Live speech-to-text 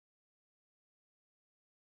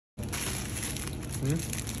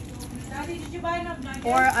Daddy, did you buy enough nuggets?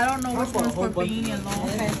 Or I don't know which one's for Bean and Long.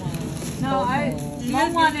 No,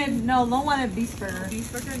 Long wanted beef burger.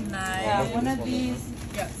 Beef burger, nice. Yeah, one of these.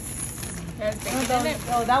 Yes. There's One of bacon in those. it.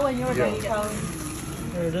 Oh, that one yours, Yeah. Kelly.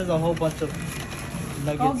 There's a whole bunch of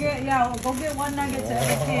nuggets. Go get one nugget to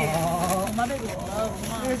every kid. My baby loves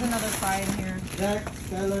mine. There's another fry in here. Jack,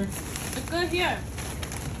 Skyler. It's good here.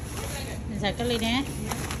 Is that good, eh?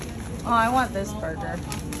 Oh, I want this burger.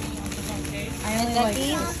 I only like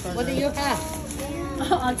Jackie, this burger. what do you have?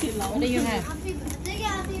 Auntie Long. What do you have?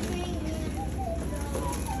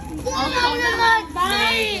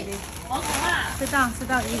 Sit down,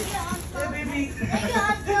 eat it.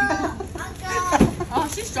 Oh,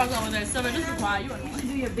 she's struggling with it. So just be quiet. You You annoying. should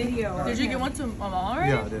do your video. Did you get one to Mama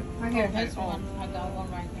already? Yeah, I did. Right here. This one. I got one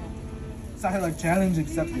right here. Skyler, challenge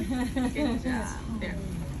accepted. Good job. There.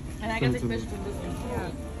 And I got the fish from this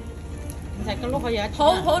one. Is that good?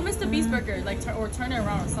 Hold Mr. Beast burger, like or turn it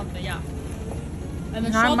around or something, yeah. And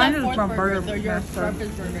then No, show mine that is fourth from burger, Burger your Master.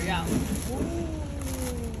 breakfast burger, yeah.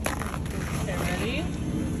 Okay, ready?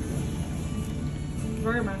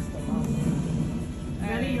 Burger Master.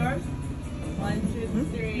 Ready, yours? 1, 2,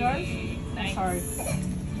 3. Yours? Nice. Sorry.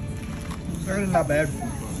 Burger's not bad.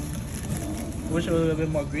 Wish it was a little bit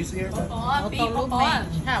more greasier. Oh, beef, Look on.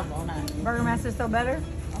 Burger Master still better?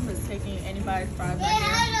 I'm just taking anybody's fries They right here.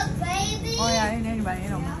 had a baby. Oh yeah, ain't anybody,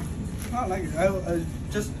 don't matter. I like it.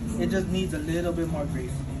 It just needs a little bit more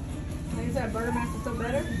grease. Like you said, Burger Master still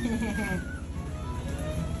better?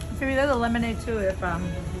 Maybe there's a lemonade too if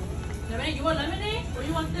Lemonade, you want lemonade or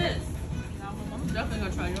you want this? I'm definitely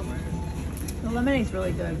gonna try your burger. the lemonade's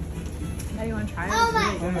really good. Now you want to try it? Oh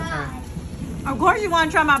It's really my good. god. Of course you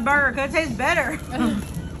want to try my burger because it tastes better.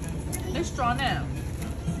 It's strong now.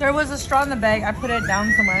 There was a straw in the bag. I put it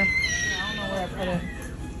down somewhere. I don't know where I put it.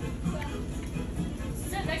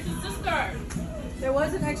 Sit next to sister. There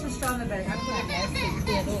was an extra straw in the bag. I put it there.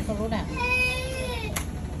 Here, do không nè.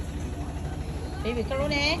 Baby, không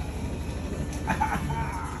nè.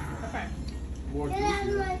 Okay. Get out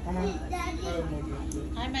of my feet, Daddy.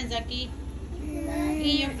 Hi, Manzaki.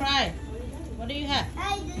 Eat your fry. What do you have?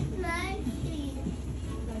 Hey, this is my seat.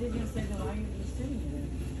 I didn't say no. I was sitting there.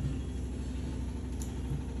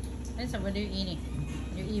 That's what do you eat?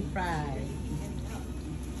 You eat fry.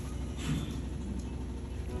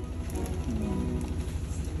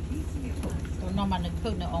 Nó mà nó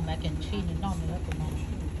cook nó on mac and cheese nó nữa của nó.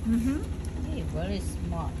 Hey, very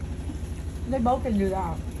smart. They both can do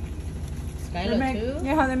that. They Skylar make, too?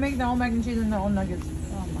 yeah, they make their own mac and cheese and their own nuggets.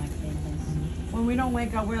 Oh my goodness. When we don't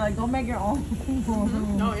wake up, we're like, go make your own.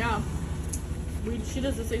 No, yeah. She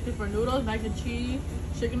does the same thing for noodles, mac and cheese,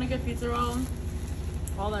 chicken nugget, pizza roll,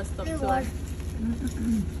 all that stuff too.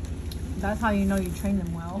 That's how you know you train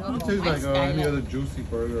them well. It tastes like any other juicy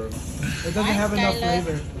burger. It doesn't have enough Skyler.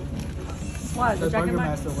 flavor. What? The The Jack Burger and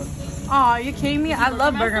Master one. Oh, are you kidding me? I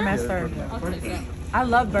love Burger Master. I'll take that. I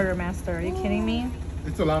love Burger Master. Are you kidding me?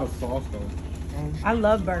 It's a lot of sauce though. I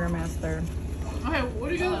love Burger Master. Okay, what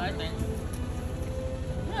do you do? I think.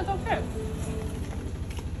 Yeah, it's okay.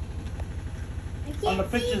 On the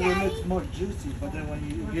pictures it looks more juicy, but then when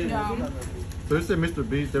you get it, Yeah. it's not. So they say Mr.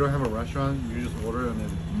 Beast, they don't have a restaurant. You just order and then.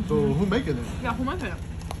 So who making it? Yeah, who am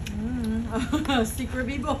I Secret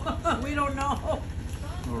people. We don't know.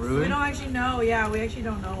 Oh We really? don't actually know. Yeah, we actually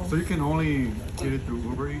don't know. So you can only get it through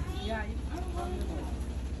Uber Eats. Yeah.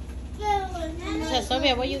 So,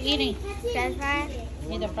 Sophia, what are you eating? French fries.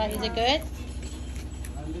 Eat the fry. Is it good?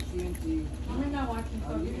 We're not watching,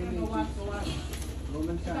 so you're gonna go watch. Go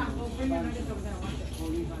bring your nuggets over there and watch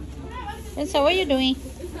it. And so what are you doing?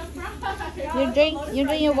 You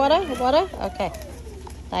drink your water? Water? Okay.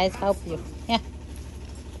 Let's help you. Yeah.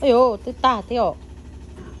 Ayo, tita, tio.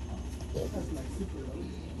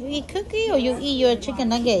 You eat cookie or you eat your chicken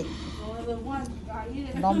nugget?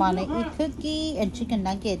 No man, eat cookie and chicken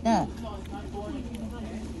nugget, no?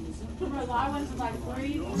 You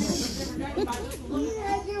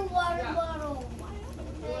have your water bottle.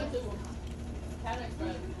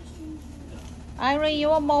 Irene, you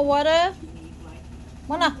want more water?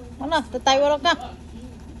 Mana? The tay water ka?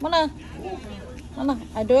 Mana?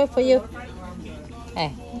 I do it for you.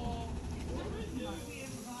 Hey.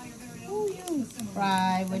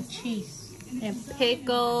 Fry with cheese. And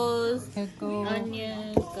pickles, Pickle.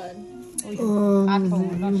 onions, good. Not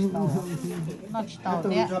stove. Not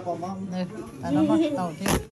stove. Yeah. Drop on mom. No, I don't know stove.